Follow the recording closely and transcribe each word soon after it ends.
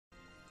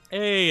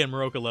Hey, and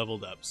Meroka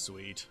leveled up.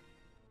 Sweet.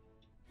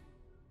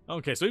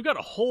 Okay, so we've got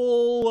a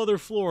whole other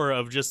floor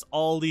of just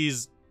all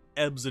these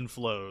ebbs and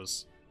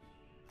flows.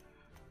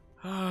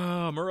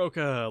 Ah,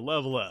 Meroka,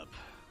 level up.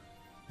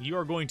 You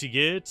are going to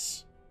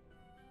get...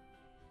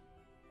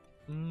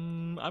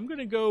 I'm going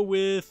to go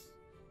with...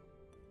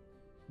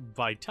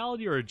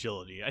 Vitality or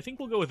Agility? I think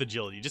we'll go with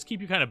Agility. Just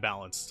keep you kind of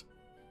balanced.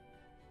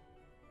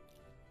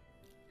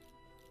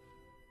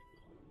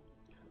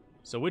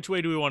 So which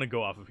way do we want to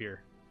go off of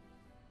here?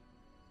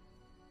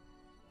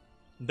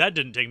 That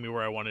didn't take me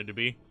where I wanted to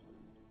be.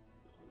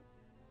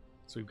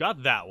 So we've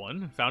got that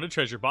one. Found a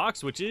treasure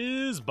box, which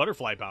is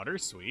butterfly powder.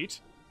 Sweet.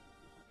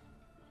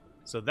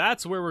 So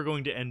that's where we're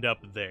going to end up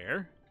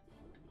there.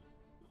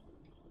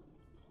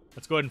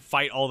 Let's go ahead and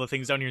fight all the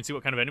things down here and see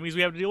what kind of enemies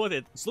we have to deal with.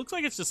 It looks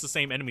like it's just the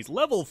same enemies.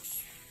 Level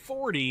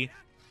 40.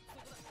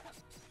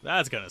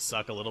 That's going to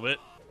suck a little bit.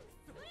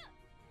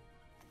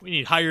 We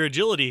need higher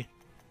agility.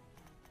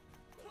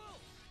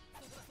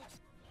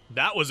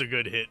 That was a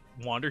good hit,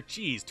 Wander.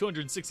 Jeez,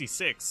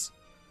 266.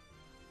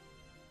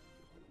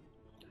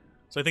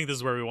 So I think this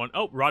is where we want...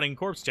 Oh, Rotting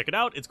Corpse, check it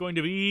out. It's going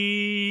to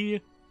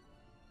be...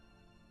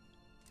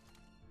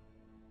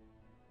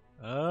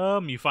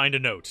 You find a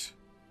note.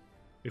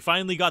 We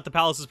finally got the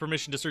palace's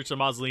permission to search the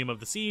Mausoleum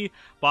of the Sea.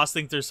 Boss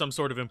thinks there's some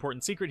sort of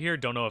important secret here.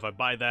 Don't know if I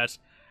buy that.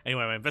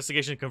 Anyway, my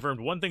investigation confirmed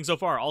one thing so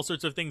far. All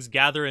sorts of things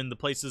gather in the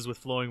places with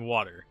flowing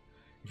water.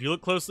 If you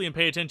look closely and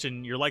pay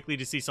attention, you're likely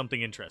to see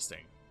something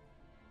interesting.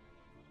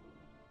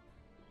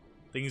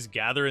 Things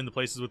gather in the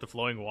places with the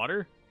flowing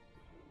water?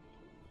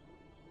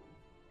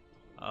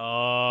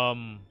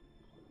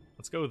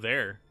 Let's go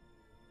there.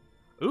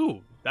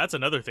 Ooh, that's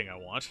another thing I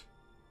want.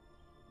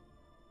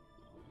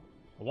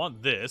 I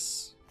want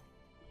this.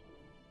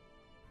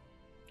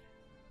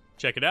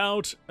 Check it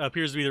out.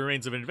 Appears to be the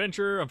remains of an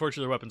adventurer.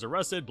 Unfortunately, their weapons are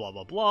rusted. Blah,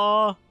 blah,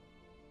 blah.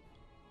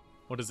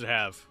 What does it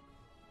have?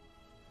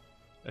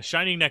 A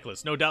shining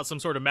necklace. No doubt some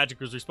sort of magic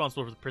was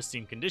responsible for the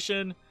pristine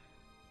condition.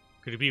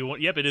 Could it be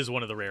one? Yep, it is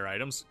one of the rare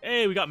items.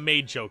 Hey, we got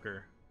Maid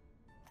Choker.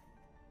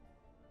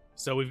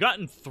 So we've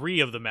gotten 3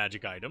 of the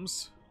magic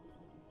items.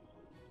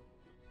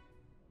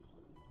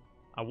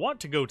 I want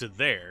to go to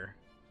there.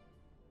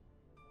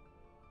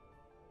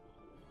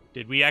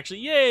 Did we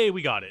actually? Yay,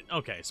 we got it.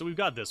 Okay, so we've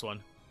got this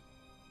one.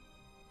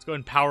 Let's go ahead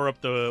and power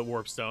up the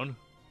Warp Stone.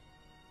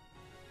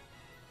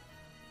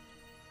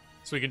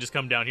 So we can just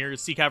come down here.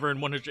 Sea Cavern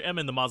 100M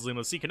and the Mausoleum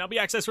of the Sea can now be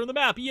accessed from the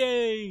map.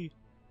 Yay!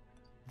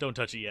 Don't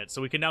touch it yet.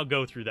 So we can now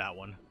go through that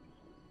one.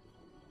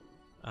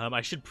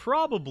 I should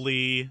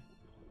probably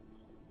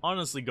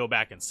honestly go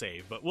back and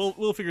save, but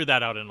we'll figure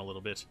that out in a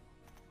little bit.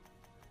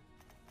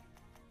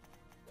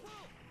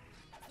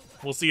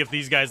 We'll see if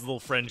these guys' little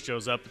friend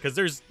shows up, because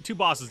there's 2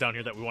 bosses down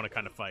here that we want to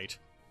kind of fight.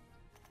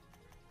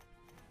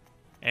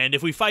 And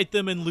if we fight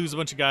them and lose a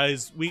bunch of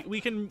guys,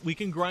 we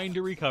can grind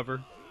to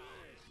recover.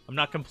 I'm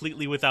not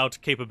completely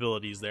without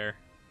capabilities there.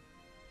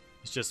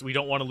 It's just we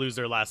don't want to lose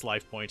their last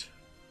life point.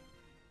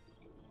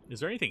 Is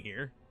there anything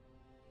here?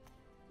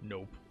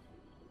 Nope.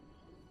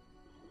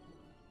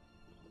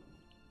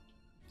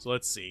 So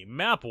let's see.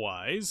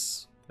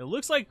 Map-wise, it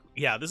looks like,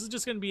 yeah, this is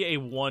just going to be a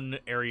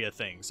 1-area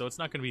thing, so it's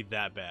not going to be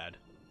that bad.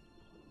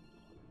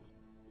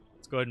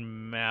 Let's go ahead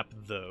and map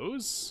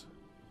those.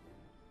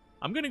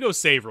 I'm going to go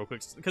save real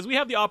quick, because we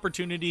have the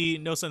opportunity.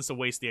 No sense to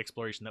waste the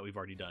exploration that we've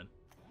already done.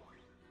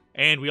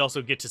 And we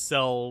also get to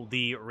sell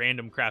the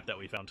random crap that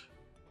we found.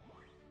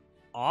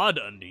 Odd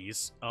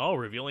undies. Oh,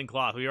 revealing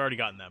cloth. We've already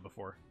gotten that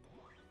before.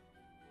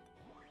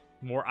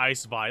 More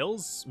ice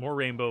vials. More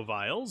rainbow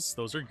vials.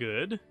 Those are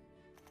good.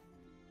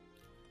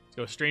 Let's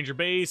go Stranger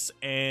Base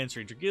and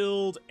Stranger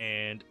Guild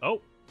and...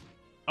 Oh,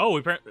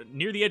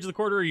 near the edge of the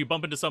corridor, you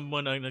bump into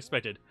someone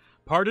unexpected.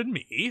 Pardon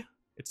me?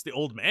 It's the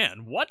old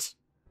man. What?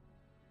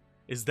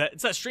 It's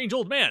that strange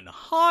old man.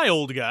 Hi,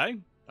 old guy.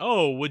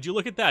 Oh, would you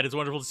look at that? It's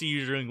wonderful to see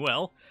you doing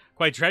well.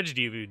 Quite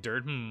tragedy of you,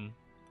 Dirt.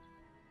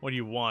 What do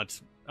you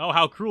want? Oh,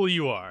 how cruel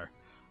you are.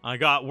 I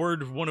got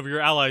word one of your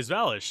allies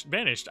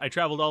vanished. I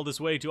traveled all this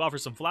way to offer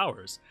some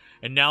flowers.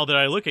 And now that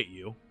I look at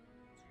you...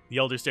 The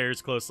elder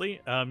stares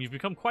closely. You've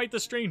become quite the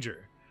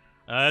stranger.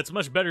 It's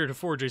much better to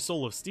forge a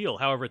soul of steel.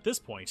 However, at this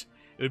point,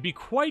 it would be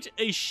quite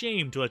a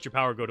shame to let your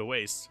power go to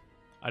waste.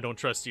 I don't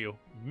trust you.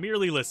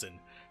 Merely listen.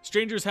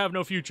 Strangers have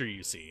no future,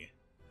 you see.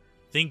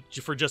 Think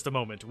for just a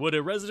moment. Would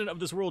a resident of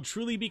this world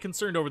truly be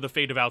concerned over the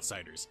fate of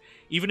outsiders?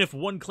 Even if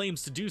one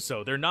claims to do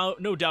so, they're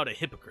no doubt a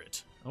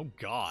hypocrite. Oh,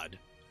 God.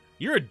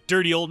 You're a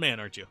dirty old man,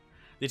 aren't you?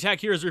 The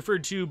attack here is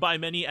referred to by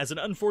many as an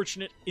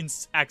unfortunate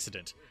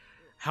accident.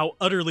 How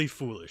utterly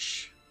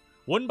foolish.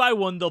 One by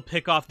one, they'll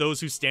pick off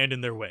those who stand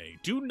in their way.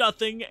 Do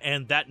nothing,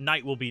 and that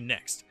night will be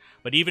next.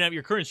 But even at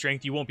your current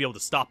strength, you won't be able to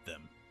stop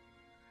them.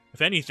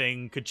 If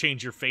anything could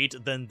change your fate,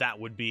 then that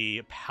would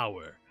be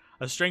power.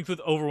 A strength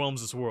that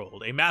overwhelms this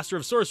world. A master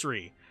of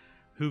sorcery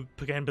who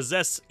can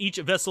possess each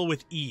vessel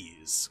with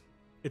ease.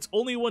 It's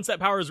only once that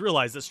power is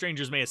realized that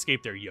strangers may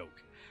escape their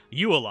yoke.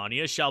 You,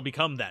 Alania, shall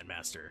become that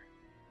master.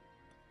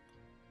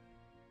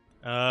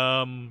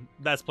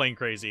 That's plain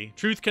crazy.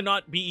 Truth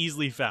cannot be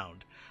easily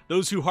found.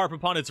 Those who harp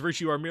upon its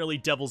virtue are merely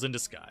devils in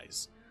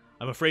disguise.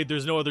 I'm afraid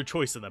there's no other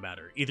choice in the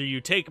matter. Either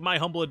you take my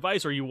humble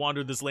advice or you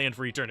wander this land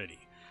for eternity.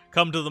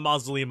 Come to the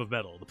Mausoleum of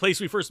Metal, the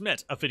place we first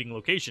met. A fitting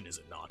location, is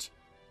it not?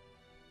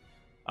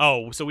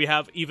 Oh, so we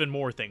have even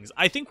more things.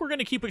 I think we're going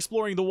to keep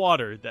exploring the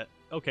water.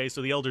 Okay,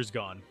 so the Elder's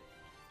gone.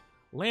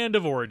 Land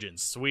of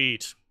Origins,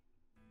 sweet.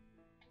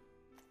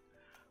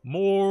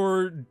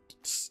 More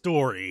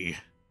story.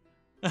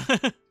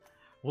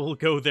 We'll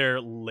go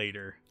there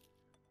later.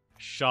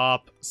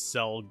 Shop,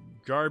 sell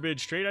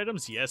garbage, trade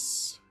items,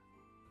 yes.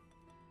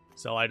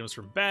 Sell items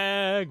from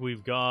bag.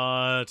 We've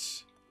got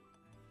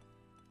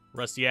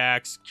Rusty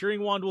Axe.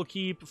 Curing Wand we'll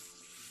keep.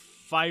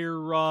 Fire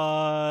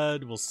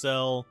Rod we'll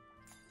sell.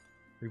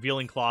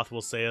 Revealing Cloth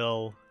we'll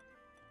sell.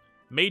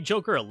 Made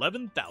Choker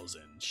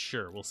 11,000.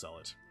 Sure, we'll sell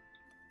it.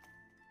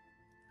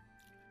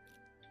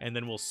 And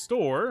then we'll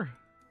store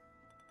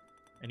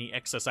any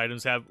excess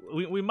items have.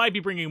 We might be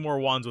bringing more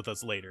wands with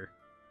us later.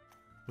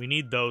 We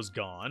need those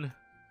gone.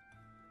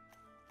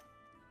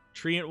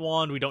 Treant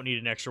Wand, we don't need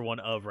an extra one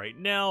of right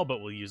now, but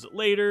we'll use it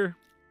later.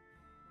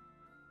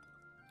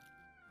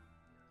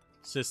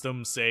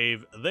 System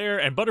save there.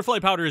 And Butterfly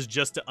Powder is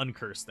just to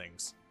uncurse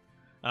things.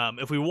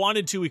 If we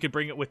wanted to, we could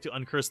bring it with to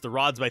uncurse the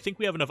rods, but I think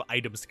we have enough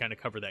items to kind of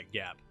cover that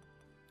gap.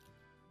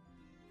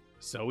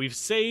 So we've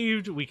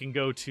saved. We can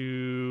go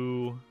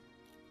to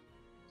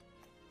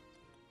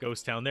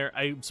Ghost Town there.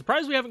 I'm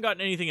surprised we haven't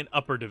gotten anything in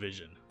Upper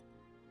Division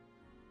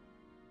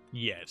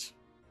yet.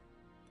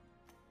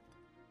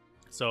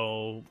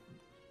 So,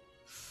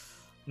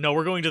 no,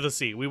 we're going to the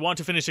sea. We want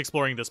to finish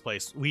exploring this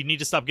place. We need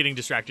to stop getting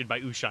distracted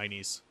by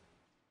Shinies.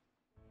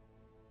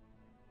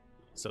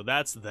 So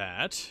that's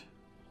that.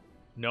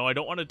 No, I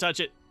don't want to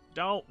touch it.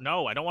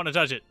 No, I don't want to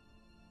touch it.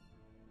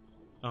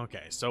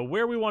 Okay, so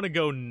where we want to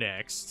go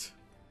next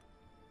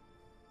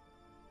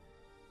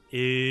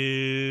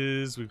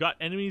is... We've got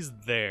enemies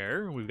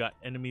there. We've got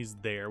enemies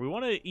there. We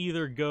want to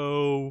either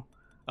go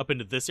up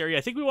into this area.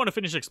 I think we want to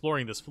finish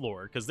exploring this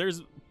floor, because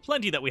there's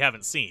plenty that we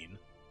haven't seen.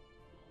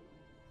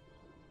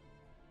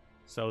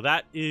 So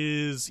that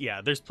is...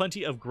 Yeah, there's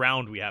plenty of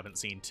ground we haven't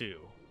seen, too.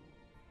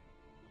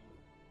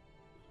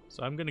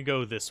 So I'm going to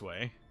go this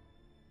way.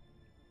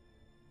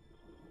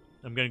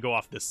 I'm going to go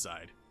off this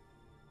side.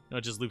 No,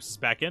 it just loops us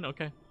back in?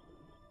 Okay.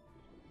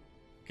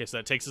 Okay, so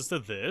that takes us to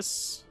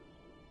this.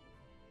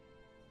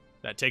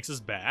 That takes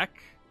us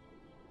back.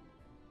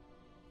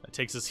 That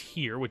takes us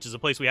here, which is a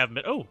place we haven't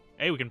been... Oh,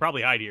 hey, we can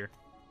probably hide here.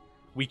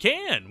 We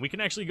can! We can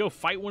actually go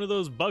fight one of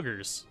those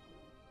buggers.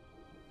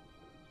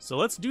 So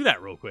let's do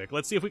that real quick.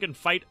 Let's see if we can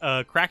fight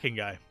a Kraken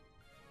guy.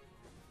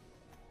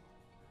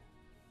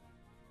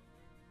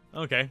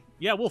 Okay.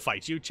 Yeah, we'll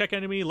fight you. Check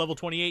enemy, level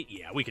 28.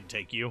 Yeah, we can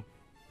take you.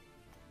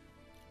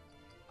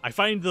 I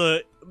find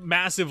the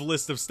massive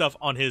list of stuff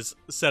on his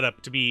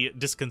setup to be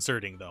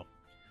disconcerting, though.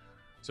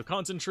 So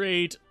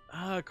concentrate,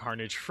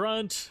 Carnage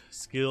Front,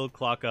 skill,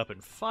 clock up,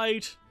 and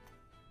fight.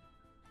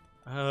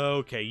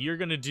 Okay, you're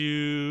gonna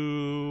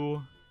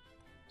do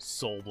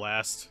Soul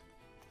Blast.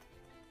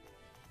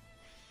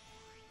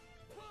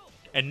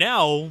 And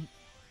now,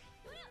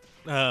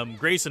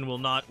 Grayson will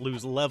not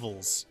lose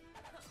levels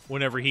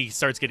whenever he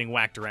starts getting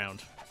whacked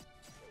around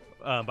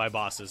by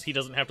bosses. He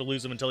doesn't have to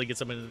lose them until he gets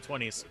them into the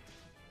 20s.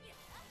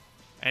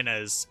 And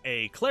as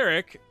a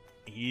cleric,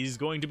 he's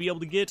going to be able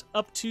to get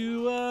up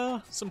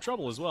to some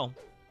trouble as well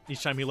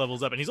each time he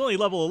levels up. And he's only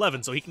level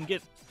 11, so he can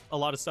get a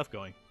lot of stuff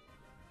going.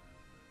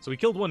 So we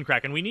killed one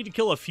Kraken. We need to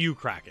kill a few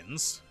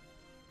Krakens.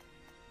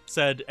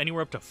 Said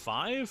anywhere up to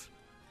 5.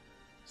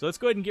 So let's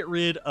go ahead and get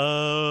rid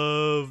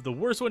of... The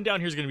worst one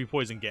down here is going to be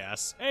Poison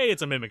Gas. Hey,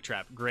 it's a Mimic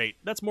Trap. Great.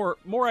 That's more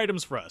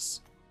items for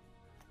us.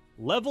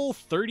 Level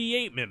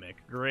 38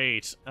 Mimic.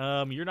 Great.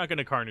 You're not going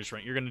to Carnage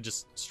Front. You're going to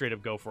just straight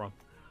up go for him.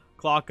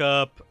 Clock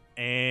up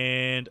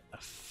and a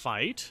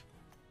fight.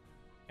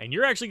 And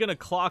you're actually going to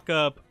clock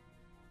up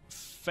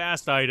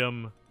fast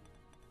item.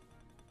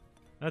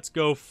 Let's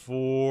go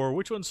for...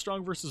 Which one's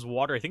strong versus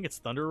water? I think it's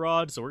Thunder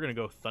Rod, so we're going to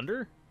go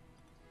Thunder.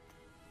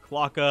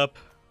 Clock up.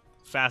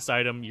 Fast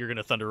item. You're going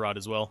to Thunder Rod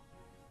as well.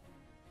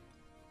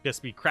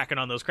 Just be cracking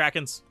on those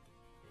Krakens.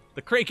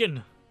 The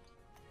Kraken!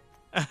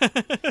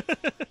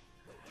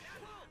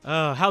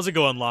 How's it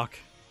going, Locke?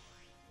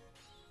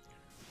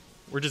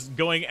 We're just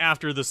going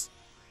after this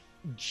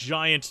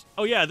giant...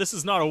 Oh yeah, this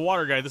is not a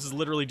water guy. This is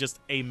literally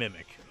just a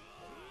Mimic.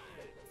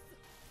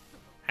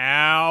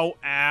 Ow,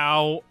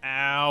 ow,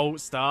 ow.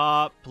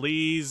 Stop,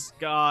 please.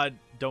 God,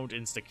 don't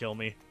insta-kill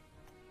me.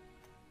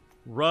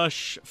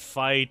 Rush,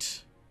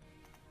 fight,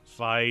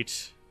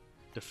 fight,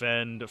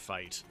 defend,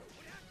 fight.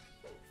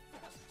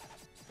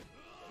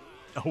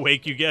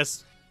 Awake, you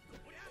guess?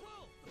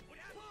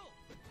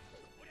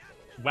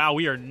 Wow,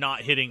 we are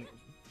not hitting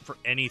for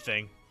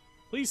anything.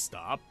 Please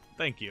stop.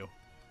 Thank you.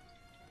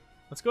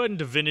 Let's go ahead and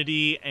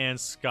Divinity and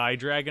Sky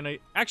Dragon.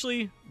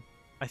 Actually,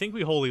 I think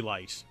we Holy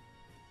Light.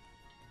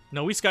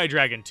 No, we Sky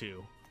Dragon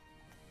too.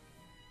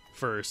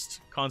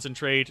 First,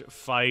 concentrate,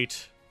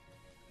 fight,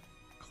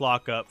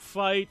 clock up,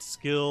 fight,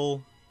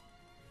 skill,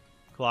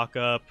 clock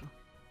up,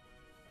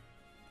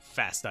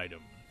 fast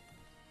item.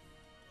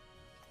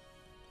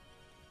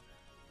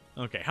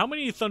 Okay, how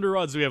many Thunder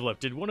Rods do we have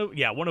left? Did one of...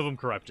 Yeah, one of them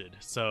corrupted.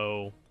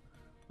 So,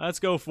 let's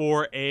go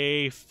for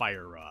a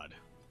Fire Rod.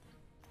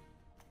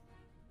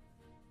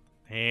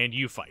 And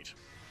you fight.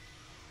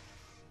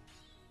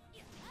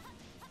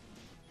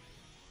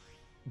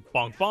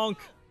 Bonk, bonk.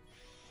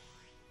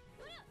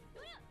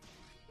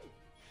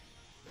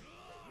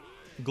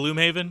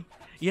 Gloomhaven?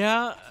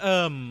 Yeah,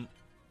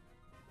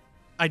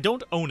 I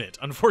don't own it,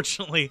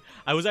 unfortunately.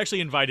 I was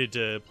actually invited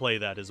to play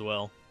that as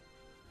well.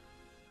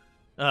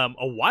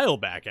 A while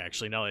back,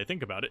 actually, now that I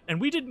think about it.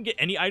 And we didn't get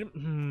any item...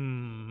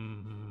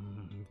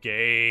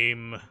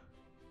 Game.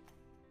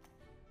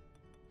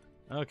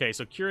 Okay,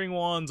 so Curing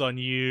Wands on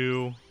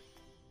you.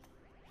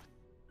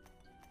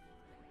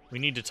 We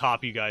need to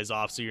top you guys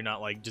off so you're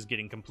not, like, just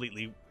getting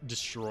completely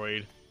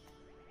destroyed.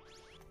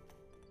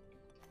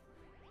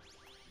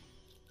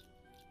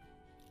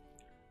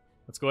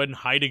 Let's go ahead and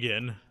hide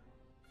again.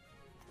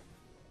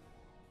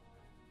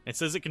 It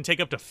says it can take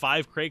up to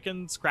 5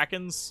 Krakens.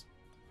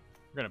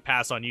 We're going to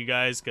pass on you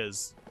guys,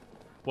 because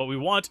what we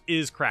want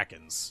is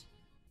Krakens.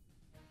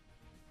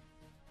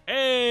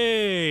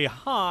 Hey!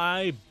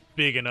 Hi,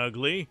 big and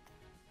ugly.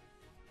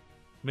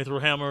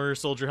 Mithril Hammer,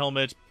 Soldier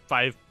Helmet,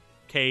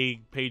 5k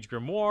Page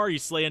Grimoire. You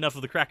slay enough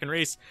of the Kraken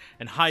race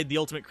and hide the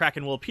ultimate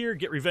Kraken will appear.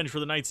 Get revenge for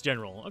the Knights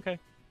General. Okay.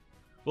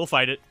 We'll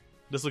fight it.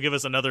 This will give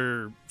us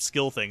another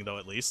skill thing, though,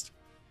 at least.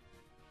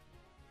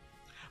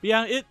 But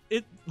yeah,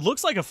 it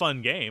looks like a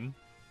fun game.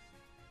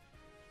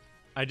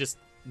 I just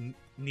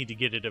need to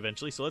get it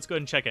eventually. So let's go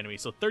ahead and check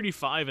enemies. So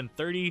 35 and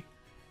 30.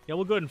 Yeah,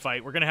 we'll go ahead and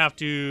fight. We're going to have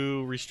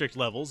to restrict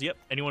levels. Yep,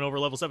 anyone over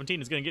level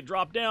 17 is going to get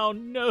dropped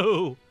down.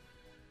 No!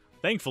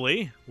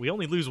 Thankfully, we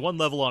only lose 1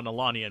 level on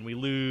Alania, and we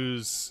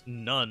lose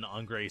none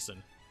on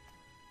Grayson.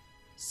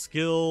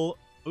 Skill...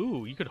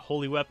 Ooh, you could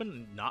Holy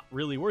Weapon. Not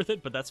really worth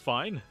it, but that's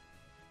fine.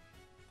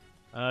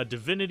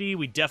 Divinity,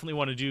 we definitely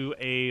want to do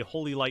a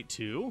Holy Light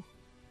 2.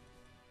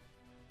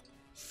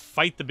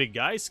 Fight the big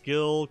guy.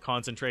 Skill,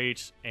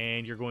 Concentrate,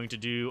 and you're going to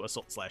do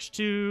Assault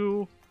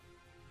 /2.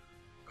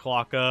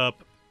 Clock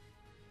up.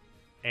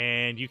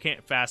 And you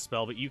can't fast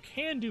spell, but you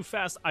can do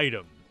fast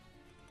item.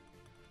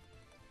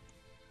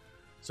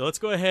 So let's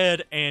go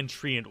ahead and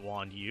Treant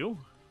Wand you.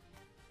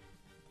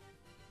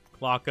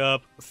 Clock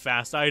up,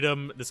 fast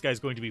item. This guy's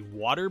going to be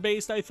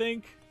water-based, I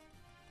think.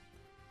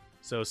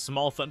 So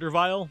Small Thunder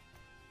Vial.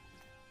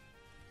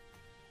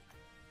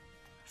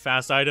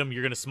 Fast item,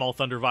 you're going to Small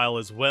Thunder Vial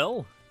as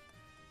well.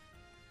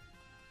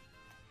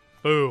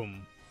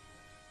 Boom.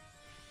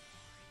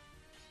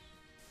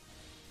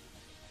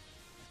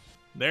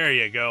 There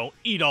you go.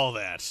 Eat all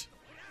that.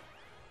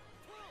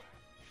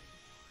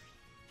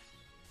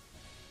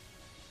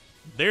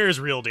 There's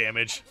real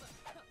damage.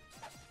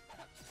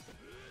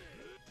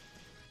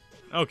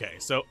 Okay,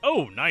 so...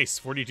 Oh, nice.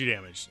 42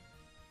 damage.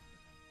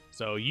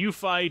 So you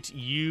fight,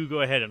 you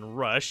go ahead and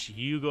rush,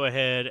 you go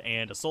ahead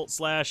and Assault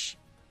Slash.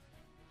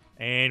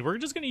 And we're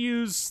just going to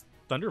use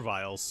Thunder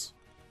Vials.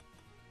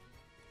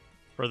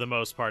 For the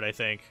most part, I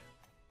think.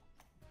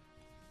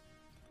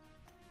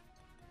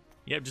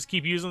 Yep, just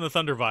keep using the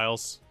Thunder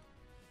Vials.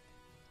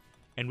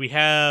 And we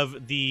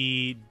have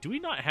the... Do we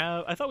not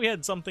have... I thought we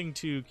had something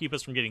to keep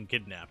us from getting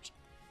kidnapped.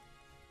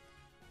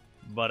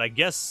 But I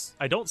guess...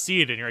 I don't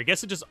see it in here. I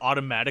guess it just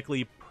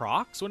automatically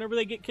procs whenever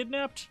they get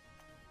kidnapped?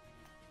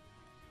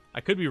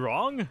 I could be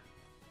wrong.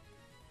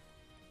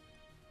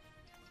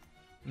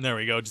 There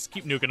we go. Just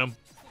keep nuking them.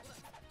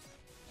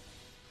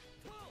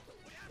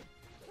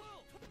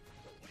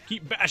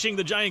 Keep bashing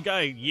the giant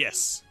guy.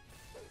 Yes.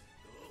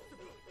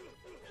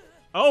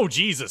 Oh,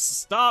 Jesus.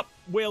 Stop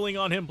wailing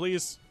on him,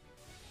 please.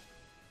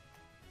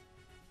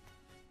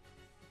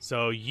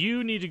 So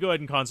you need to go ahead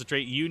and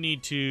concentrate. You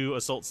need to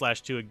Assault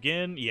 /2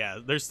 again. Yeah,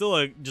 there's still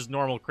a just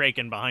normal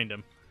Kraken behind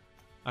him.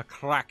 A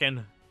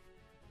Kraken.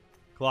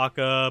 Clock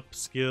up,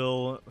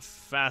 skill,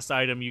 fast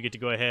item. You get to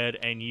go ahead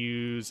and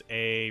use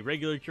a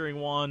regular Curing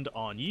Wand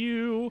on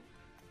you.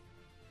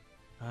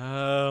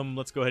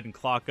 Let's go ahead and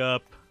clock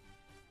up.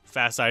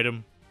 Fast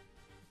item.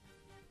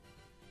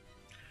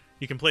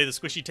 You can play the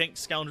Squishy Tank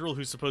Scoundrel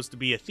who's supposed to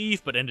be a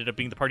thief but ended up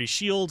being the party's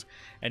shield,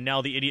 and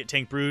now the Idiot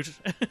Tank Brute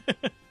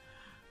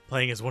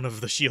playing as one of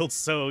the shields.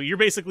 So you're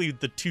basically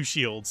the 2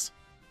 shields.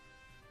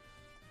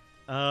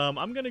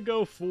 I'm going to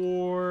go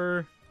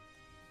for...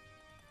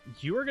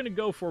 You are going to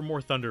go for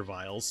more Thunder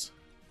Vials.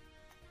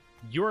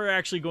 You're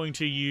actually going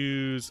to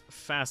use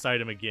fast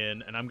item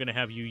again, and I'm going to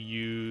have you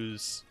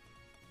use...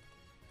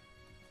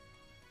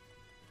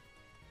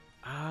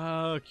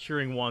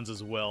 Curing Wands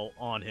as well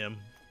on him.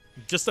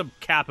 Just to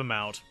cap him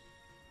out.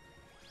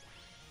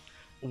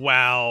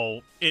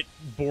 Wow, it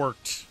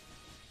borked.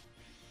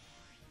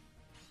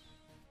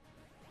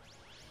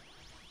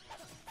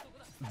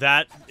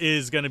 That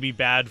is going to be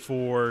bad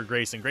for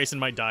Grayson. Grayson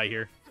might die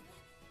here.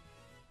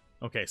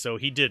 Okay, so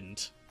he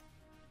didn't.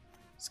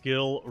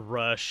 Skill,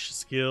 rush,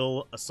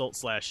 skill, Assault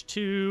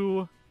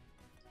 /2.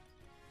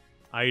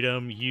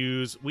 Item,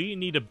 use. We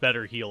need a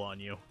better heal on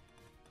you.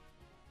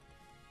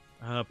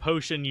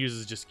 Potion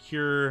uses just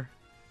cure.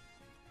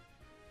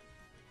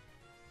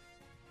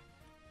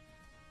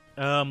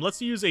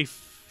 Let's use a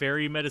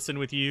fairy medicine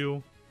with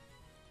you.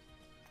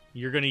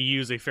 You're going to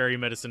use a fairy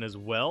medicine as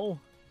well.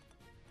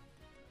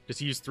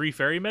 Just use 3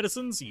 fairy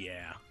medicines?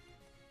 Yeah.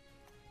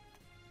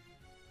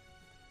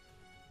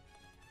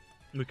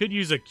 We could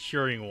use a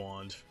curing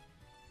wand.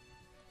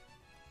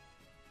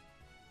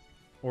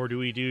 Or do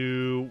we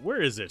do...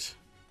 Where is it?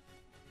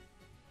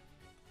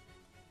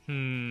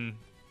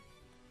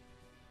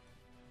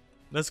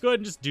 Let's go ahead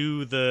and just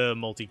do the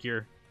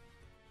multi-cure.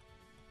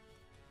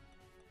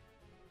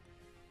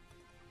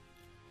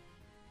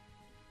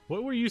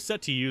 What were you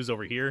set to use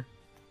over here?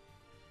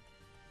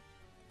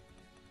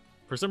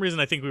 For some reason,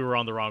 I think we were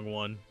on the wrong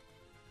one.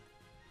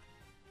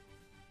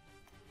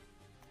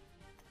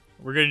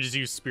 We're going to just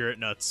use Spirit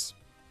Nuts.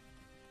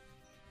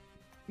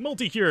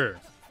 Multi-cure!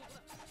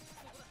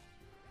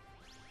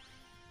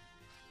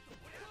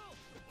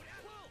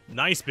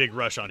 Nice big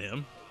rush on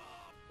him.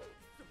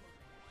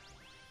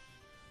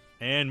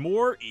 And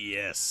more?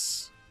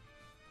 Yes.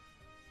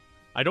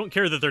 I don't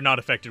care that they're not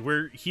affected.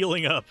 We're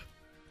healing up.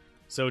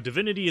 So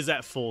Divinity is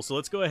at full. So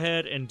let's go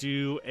ahead and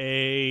do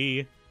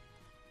a...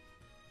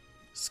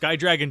 Sky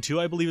Dragon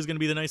 2, I believe, is going to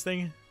be the nice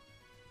thing.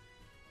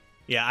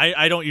 Yeah,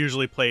 I don't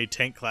usually play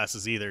tank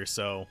classes either,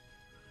 so...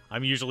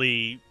 I'm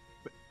usually...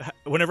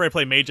 Whenever I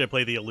play Mage, I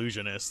play the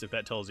Illusionist, if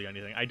that tells you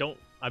anything.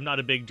 I'm not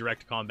a big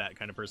direct combat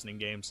kind of person in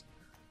games.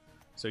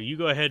 So you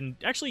go ahead and...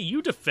 Actually,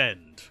 you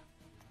defend.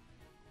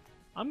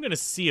 I'm going to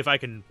see if I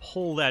can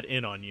pull that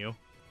in on you.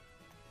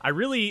 I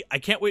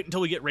can't wait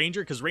until we get Ranger,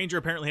 because Ranger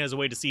apparently has a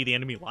way to see the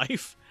enemy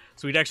life.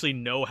 So we'd actually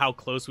know how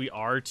close we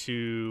are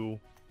to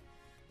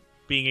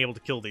being able to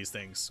kill these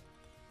things.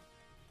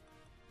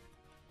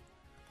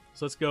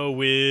 So let's go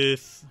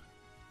with...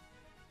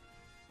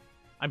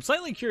 I'm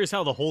slightly curious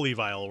how the Holy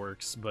Vial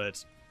works,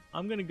 but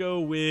I'm going to go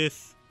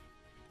with...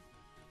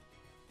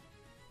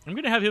 I'm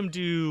going to have him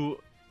do...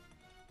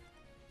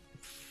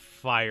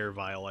 Fire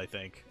Vial, I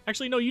think.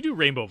 Actually, no, you do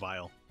Rainbow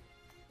Vial.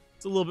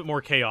 It's a little bit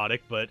more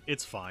chaotic, but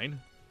it's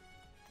fine.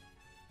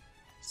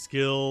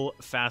 Skill,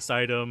 fast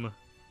item.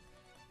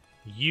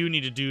 You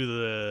need to do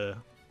the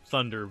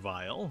Thunder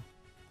Vial.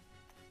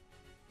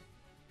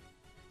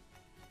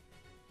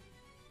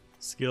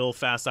 Skill,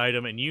 fast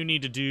item, and you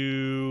need to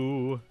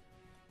do...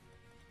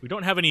 We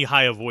don't have any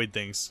high avoid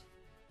things.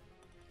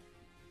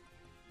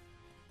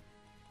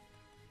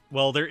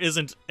 Well, there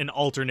isn't an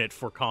alternate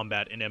for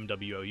combat in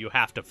MWO. You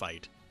have to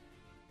fight.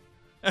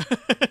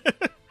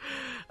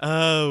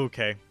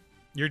 Okay.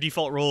 Your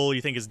default role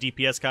you think is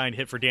DPS kind,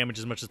 hit for damage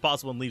as much as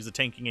possible, and leaves the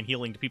tanking and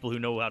healing to people who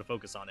know how to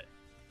focus on it.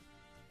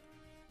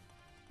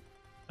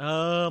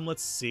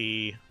 Let's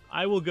see.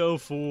 I will go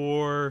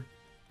for...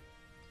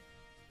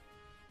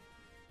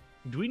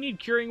 Do we need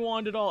Curing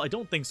Wand at all? I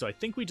don't think so. I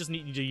think we just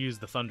need to use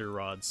the Thunder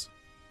Rods.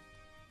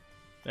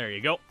 There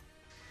you go.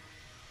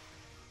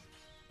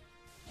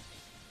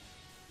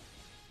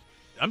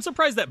 I'm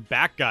surprised that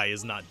back guy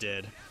is not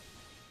dead.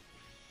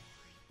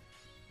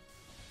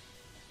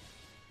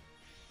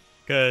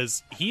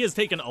 Because he has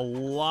taken a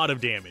lot of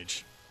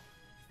damage.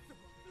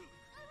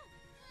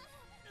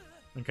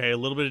 Okay, a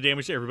little bit of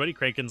damage to everybody.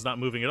 Kraken's not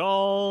moving at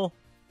all.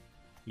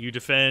 You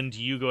defend.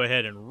 You go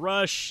ahead and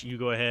rush. You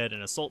go ahead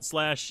and Assault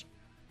Slash.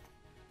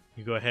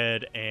 You go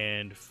ahead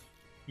and...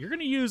 You're going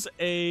to use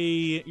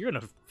a... You're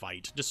going to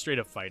fight. Just straight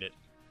up fight it.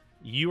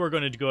 You are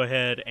going to go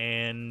ahead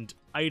and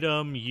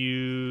item,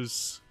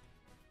 use...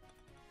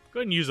 Go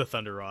ahead and use a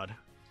Thunder Rod.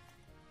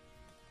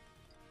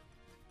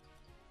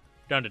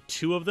 Down to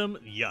 2 of them?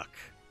 Yuck.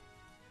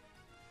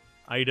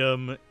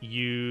 Item,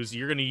 use...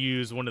 You're going to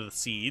use one of the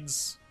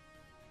seeds.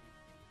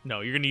 No,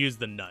 you're going to use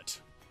the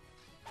nut.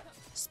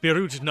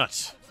 Spirit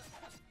Nut.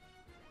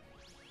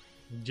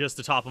 Just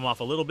to top him off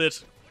a little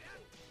bit.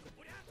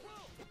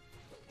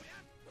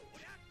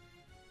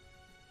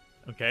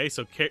 Okay,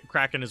 so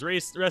Kraken is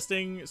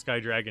resting. Sky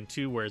Dragon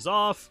 2 wears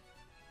off.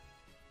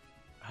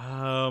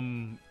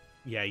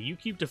 Yeah, you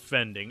keep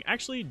defending.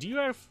 Actually, do you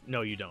have...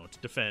 No, you don't.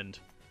 Defend.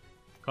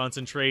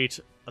 Concentrate.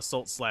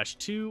 Assault Slash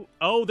 2.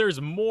 Oh,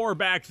 there's more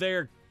back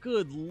there.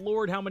 Good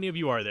lord, how many of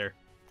you are there?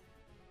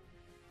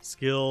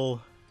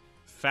 Skill.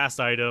 Fast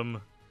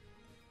item.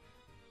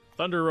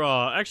 Thunder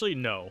Raw. Actually,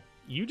 no.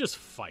 You just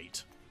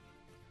fight.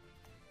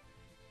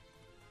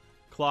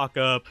 Clock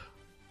up.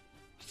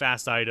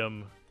 Fast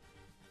item.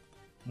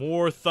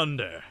 More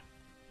thunder.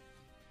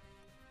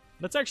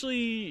 Let's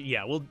actually...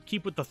 Yeah, we'll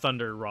keep with the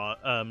Thunder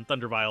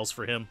Vials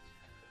for him.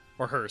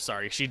 Or her,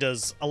 sorry. She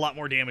does a lot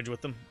more damage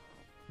with them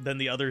than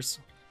the others.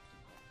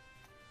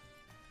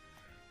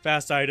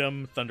 Fast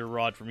item, Thunder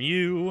Rod from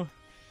you.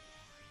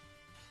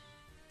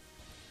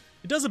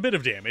 It does a bit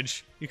of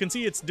damage. You can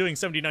see it's doing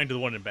 79 to the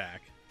one in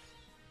back.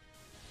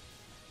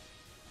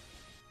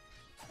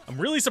 I'm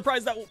really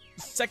surprised that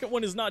second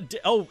one is not...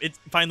 Oh, it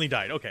finally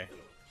died. Okay.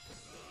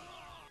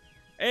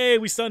 Hey,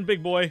 we stunned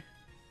Big Boy.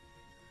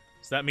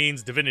 So that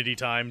means Divinity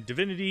time.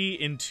 Divinity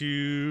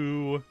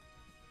into...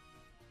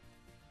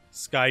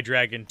 Sky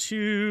Dragon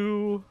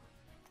 2.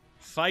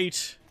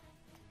 Fight.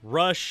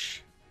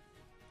 Rush.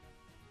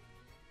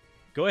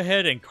 Go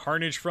ahead and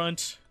Carnage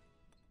Front.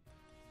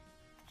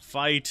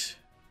 Fight.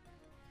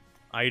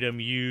 Item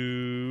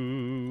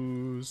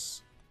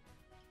use.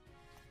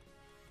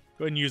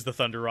 Go ahead and use the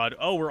Thunder Rod.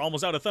 Oh, we're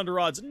almost out of Thunder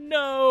Rods.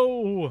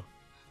 No!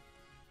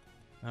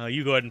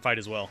 You go ahead and fight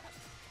as well.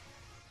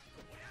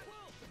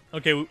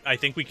 Okay, I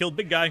think we killed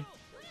big guy.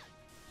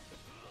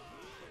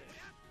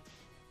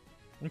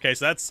 Okay,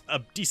 so that's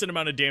a decent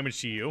amount of damage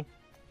to you.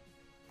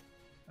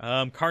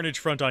 Carnage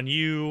Front on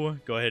you.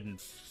 Go ahead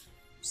and...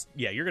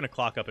 yeah, you're going to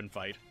clock up and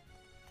fight.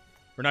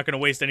 We're not going to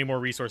waste any more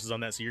resources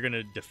on that, so you're going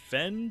to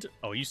defend.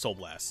 Oh, you Soul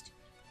Blast.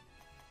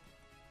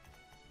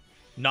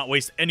 Not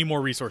waste any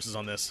more resources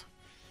on this.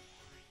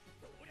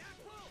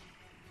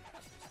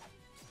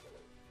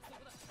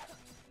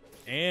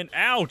 And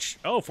ouch!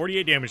 Oh,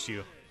 48 damage to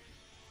you.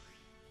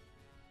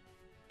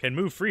 Can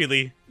move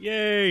freely.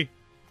 Yay!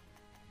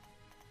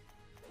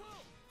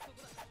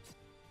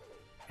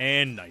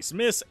 And nice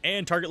miss.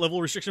 And target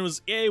level restriction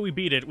was... yay, we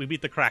beat it. We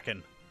beat the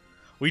Kraken.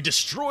 We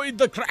destroyed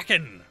the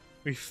Kraken!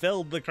 We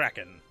felled the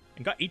Kraken.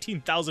 And got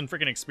 18,000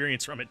 freaking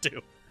experience from it,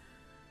 too.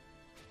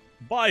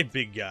 Bye,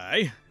 big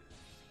guy.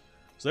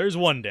 So there's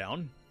one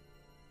down.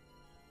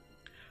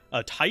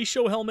 A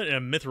Taisho helmet and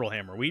a Mithril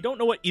hammer. We don't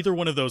know what either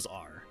one of those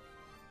are.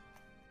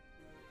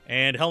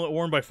 And helmet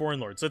worn by foreign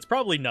lords. So it's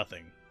probably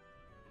nothing.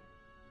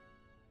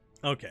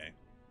 Okay.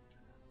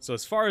 So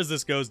as far as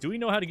this goes, do we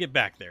know how to get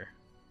back there?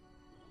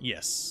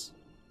 Yes.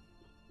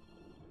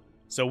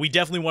 So we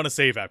definitely want to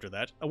save after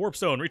that. A warp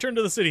stone. Return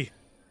to the city.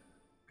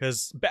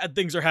 Because bad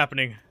things are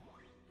happening.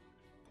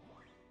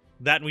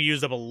 That and we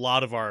used up a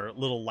lot of our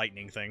little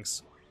lightning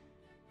things.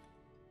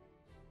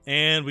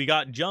 And we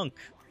got junk.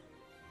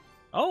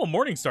 Oh, a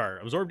Morning Star.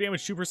 Absorb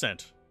damage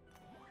 2%.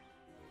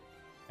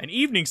 An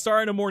Evening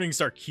Star and a Morning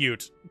Star.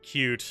 Cute.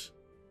 Cute.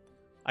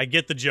 I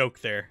get the joke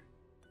there.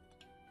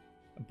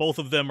 Both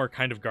of them are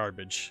kind of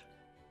garbage.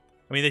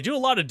 I mean, they do a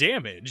lot of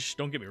damage.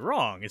 Don't get me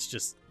wrong. It's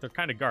just, they're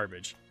kind of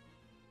garbage.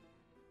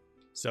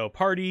 So,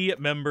 party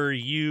member,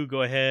 you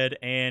go ahead,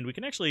 and we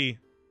can actually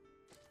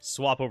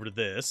swap over to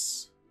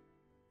this.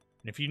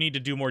 And if you need to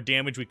do more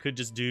damage, we could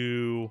just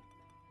do...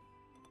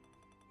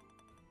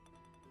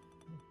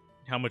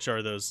 how much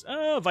are those?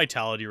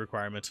 Vitality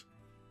requirement.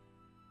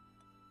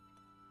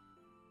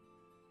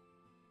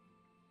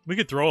 We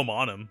could throw them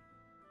on him.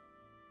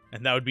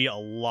 And that would be a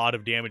lot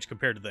of damage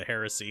compared to the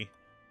Heresy.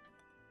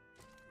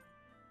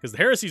 Because the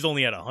Heresy's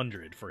only at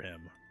 100 for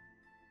him.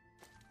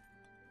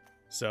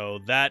 So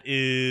that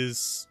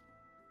is...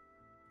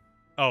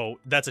 oh,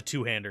 that's a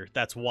two-hander.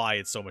 That's why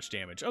it's so much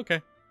damage.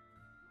 Okay.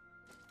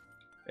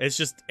 It's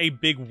just a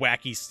big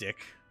wacky stick.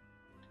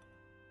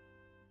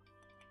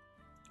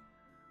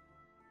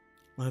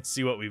 Let's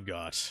see what we've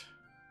got.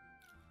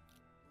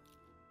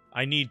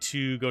 I need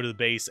to go to the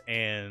base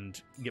and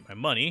get my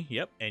money.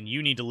 Yep, and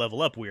you need to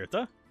level up,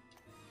 Weirtha.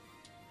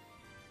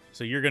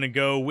 So you're going to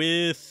go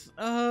with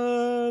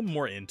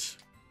more int.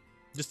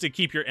 Just to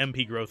keep your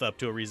MP growth up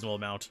to a reasonable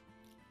amount.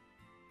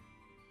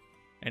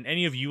 And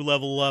any of you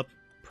level up,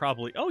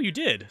 probably... oh, you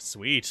did!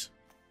 Sweet.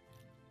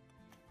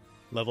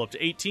 Level up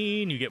to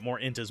 18, you get more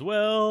int as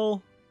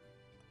well.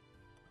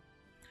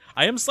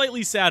 I am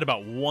slightly sad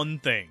about one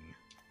thing.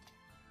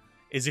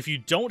 Is if you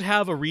don't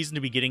have a reason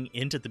to be getting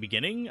int at the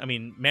beginning, I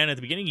mean, mana at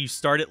the beginning, you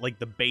start at, like,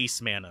 the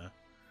base mana.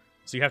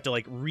 So you have to,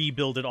 like,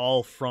 rebuild it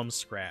all from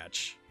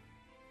scratch.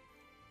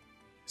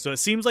 So it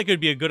seems like it would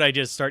be a good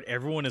idea to start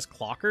everyone as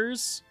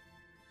clockers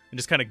and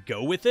just kind of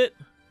go with it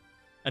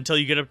until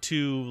you get up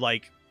to,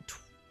 like,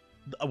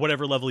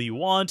 whatever level you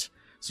want,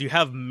 so you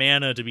have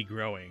mana to be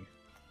growing.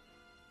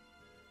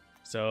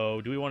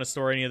 So, do we want to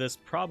store any of this?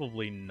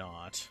 Probably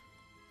not.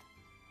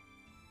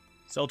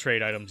 Sell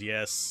trade items,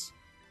 yes.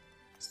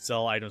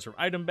 Sell items from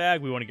item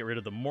bag. We want to get rid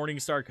of the Morning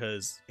Star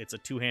because it's a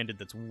two-handed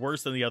that's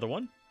worse than the other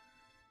one.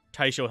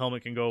 Taisho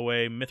helmet can go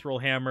away.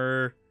 Mithril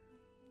hammer.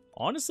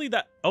 Honestly,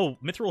 that... oh,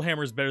 Mithril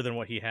hammer is better than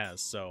what he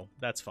has, so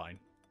that's fine.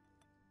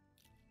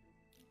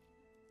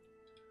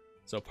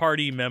 So,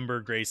 party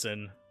member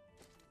Grayson.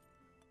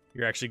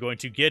 You're actually going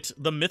to get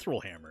the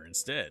Mithril hammer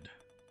instead.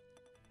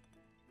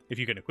 If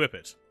you can equip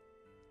it.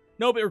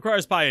 Nope, it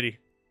requires piety.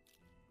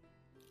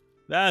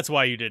 That's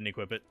why you didn't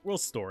equip it. We'll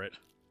store it.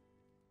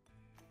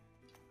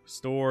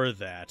 Store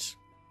that.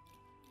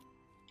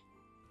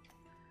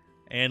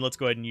 And let's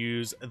go ahead and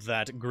use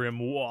that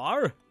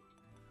grimoire.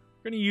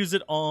 We're going to use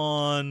it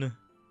on...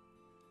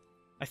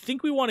 I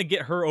think we want to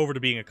get her over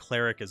to being a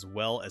cleric as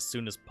well as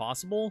soon as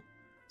possible.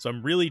 So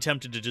I'm really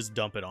tempted to just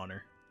dump it on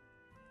her.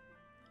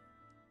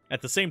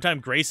 At the same time,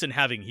 Grayson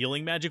having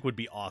healing magic would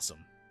be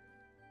awesome.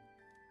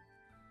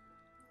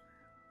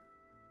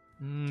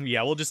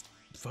 Yeah,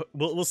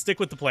 we'll stick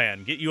with the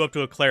plan. Get you up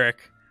to a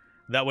cleric.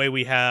 That way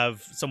we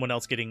have someone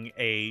else getting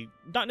a,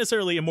 not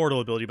necessarily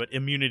immortal ability, but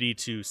immunity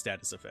to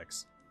status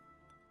effects.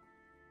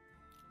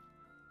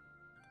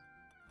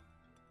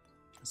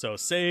 So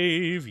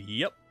save,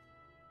 yep.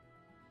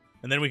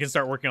 And then we can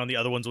start working on the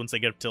other ones once they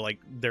get up to like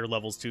their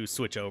levels to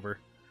switch over.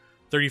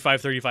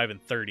 35, 35,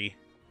 and 30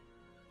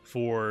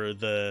 for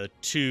the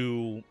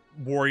two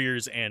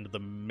warriors and the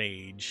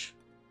mage.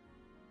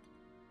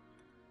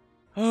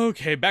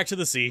 Okay, back to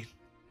the sea.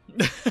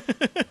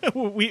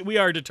 we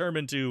are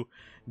determined to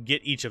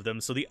get each of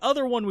them. So the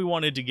other one we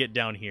wanted to get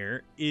down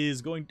here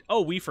is going...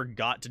 Oh, we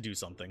forgot to do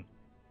something.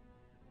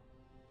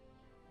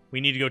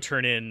 We need to go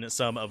turn in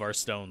some of our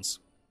stones.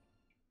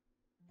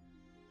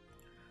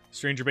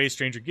 Stranger base,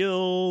 Stranger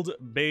Guild,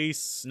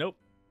 base... Nope.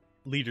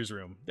 Leader's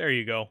room. There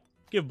you go.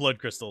 Give blood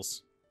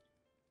crystals.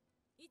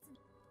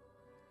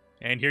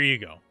 And here you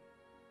go.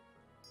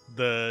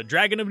 The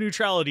Dragon of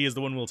Neutrality is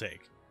the one we'll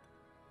take.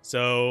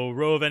 So,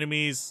 row of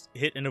enemies,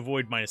 hit and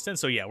avoid -10.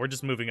 So yeah, we're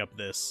just moving up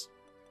this.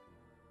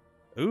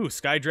 Ooh,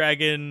 Sky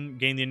Dragon,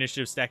 gain the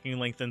initiative, stacking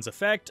lengthens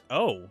effect.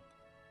 Oh.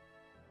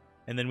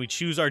 And then we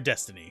choose our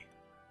destiny.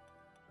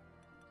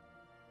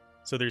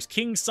 So there's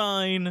King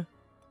Sign,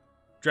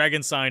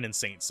 Dragon Sign, and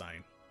Saint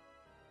Sign.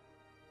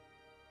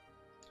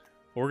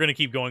 We're going to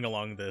keep going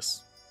along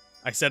this.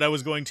 I said I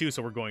was going to,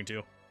 so we're going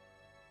to.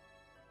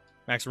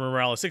 Maximum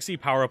morale is 60.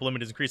 Power up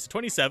limit is increased to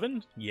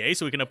 27. Yay,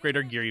 so we can upgrade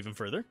our gear even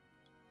further.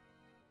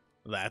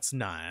 That's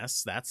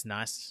nice. That's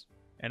nice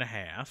and a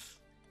half.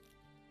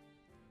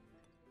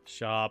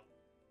 Shop.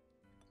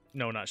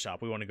 No, not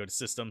shop. We want to go to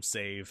system,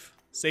 save.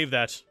 Save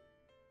that.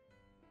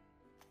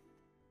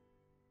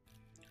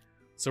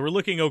 So we're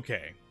looking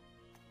okay.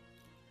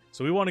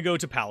 So we want to go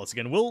to Palace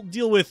again. We'll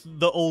deal with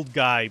the old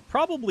guy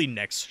probably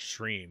next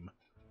stream.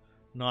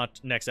 Not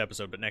next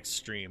episode, but next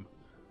stream.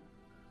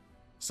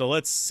 So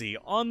let's see.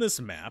 On this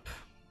map,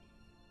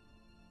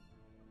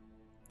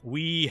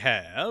 we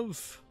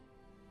have...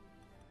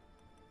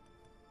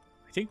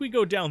 I think we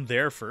go down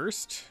there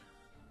first.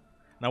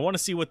 And I want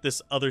to see what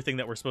this other thing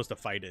that we're supposed to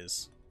fight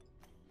is.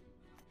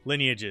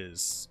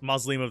 Lineages.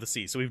 Mausoleum of the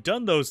Sea. So we've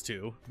done those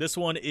two. This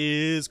one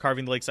is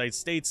Carving the Lakeside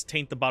States.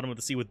 Taint the bottom of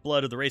the sea with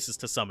blood of the races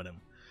to summon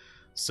him.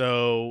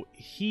 So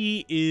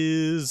he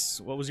is...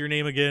 What was your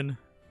name again?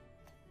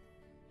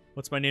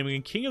 What's my name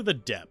again? King of the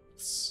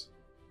Depths.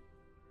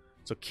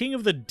 So King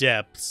of the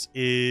Depths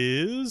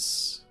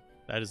is...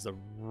 That is the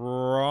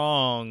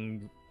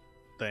wrong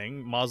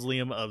thing.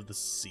 Mausoleum of the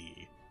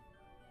Sea.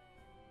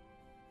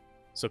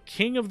 So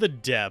King of the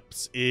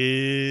Depths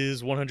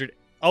is 100...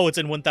 Oh, it's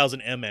in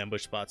 1000 M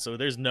ambush spots, so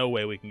there's no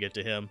way we can get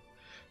to him.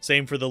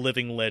 Same for the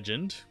Living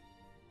Legend.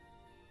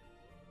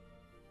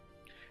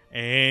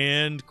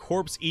 And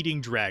Corpse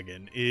Eating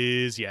Dragon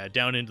is, yeah,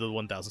 down into the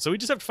 1000. So we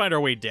just have to find our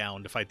way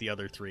down to fight the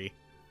other three.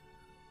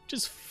 Which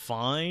is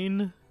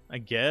fine, I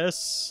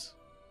guess.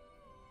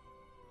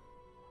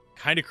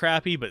 Kind of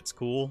crappy, but it's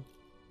cool.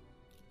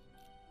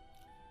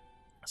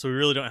 So we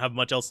really don't have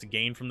much else to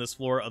gain from this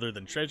floor other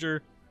than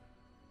treasure.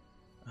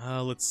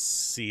 Let's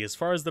see. As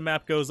far as the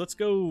map goes, let's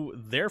go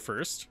there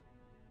first.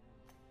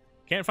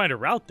 Can't find a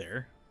route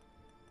there.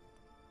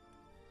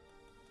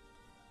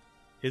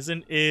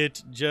 Isn't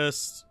it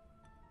just...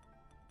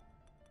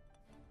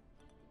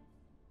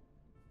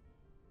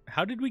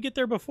 How did we get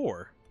there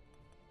before?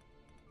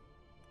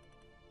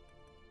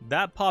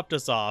 That popped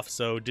us off,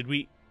 so did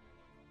we...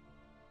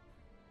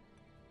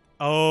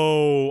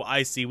 Oh,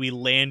 I see. We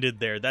landed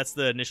there. That's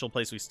the initial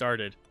place we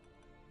started.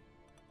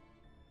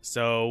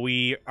 So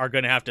we are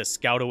going to have to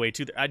scout away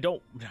to... I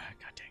don't... God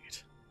dang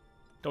it.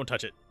 Don't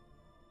touch it.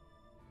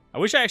 I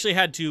wish I actually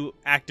had to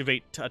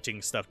activate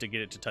touching stuff to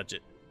get it to touch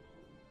it.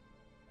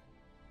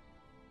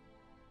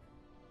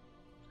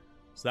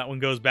 So that one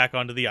goes back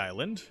onto the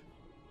island.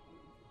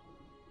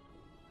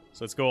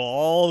 So let's go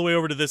all the way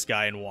over to this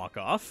guy and walk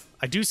off.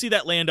 I do see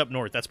that land up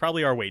north. That's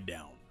probably our way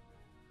down.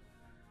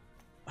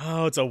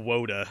 Oh, it's a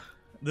Woda.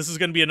 This is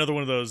going to be another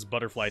one of those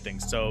butterfly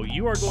things. So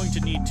you are going to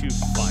need to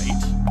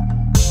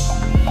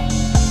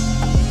fight.